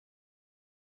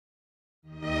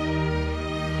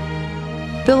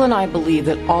Bill and I believe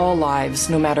that all lives,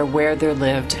 no matter where they're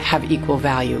lived, have equal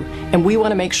value. And we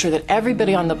want to make sure that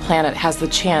everybody on the planet has the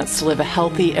chance to live a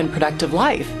healthy and productive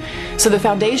life. So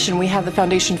we have the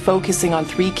foundation focusing on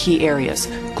 3 key areas: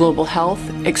 global health,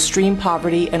 extreme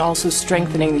poverty, and also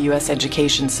strengthening the U.S.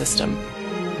 education system.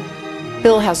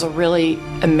 Bill has a really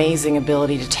amazing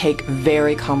ability to take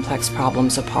very complex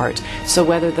problems apart. So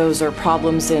whether those are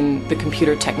problems in the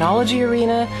computer technology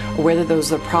arena or whether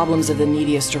those are problems of the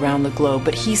neediest around the globe,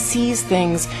 but he sees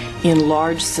things in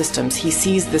large systems. He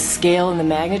sees the scale and the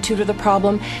magnitude of the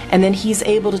problem, and then he's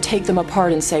able to take them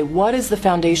apart and say, what is the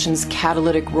foundation's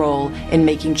catalytic role in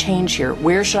making change here?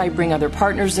 Where should I bring other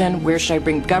partners in? Where should I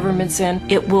bring governments in?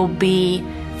 It will be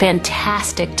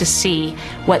fantastic to see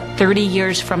what 30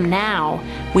 years from now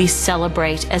we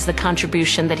celebrate as the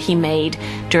contribution that he made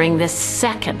during this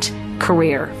second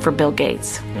career for Bill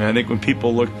Gates. And I think when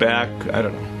people look back,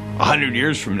 100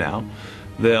 years from now,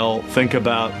 they'll think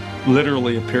about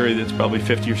literally a period that's probably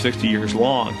 50 or 60 years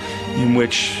long in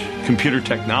which computer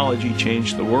technology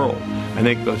changed the world. I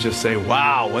think they'll just say,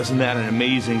 wow, wasn't that an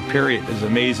amazing period, as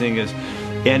amazing as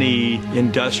any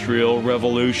industrial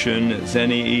revolution, as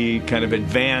any kind of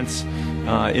advance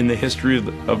in the history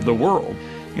of the world.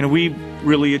 You know, we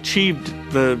really achieved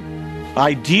the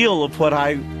ideal of what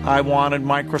I wanted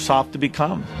Microsoft to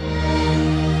become.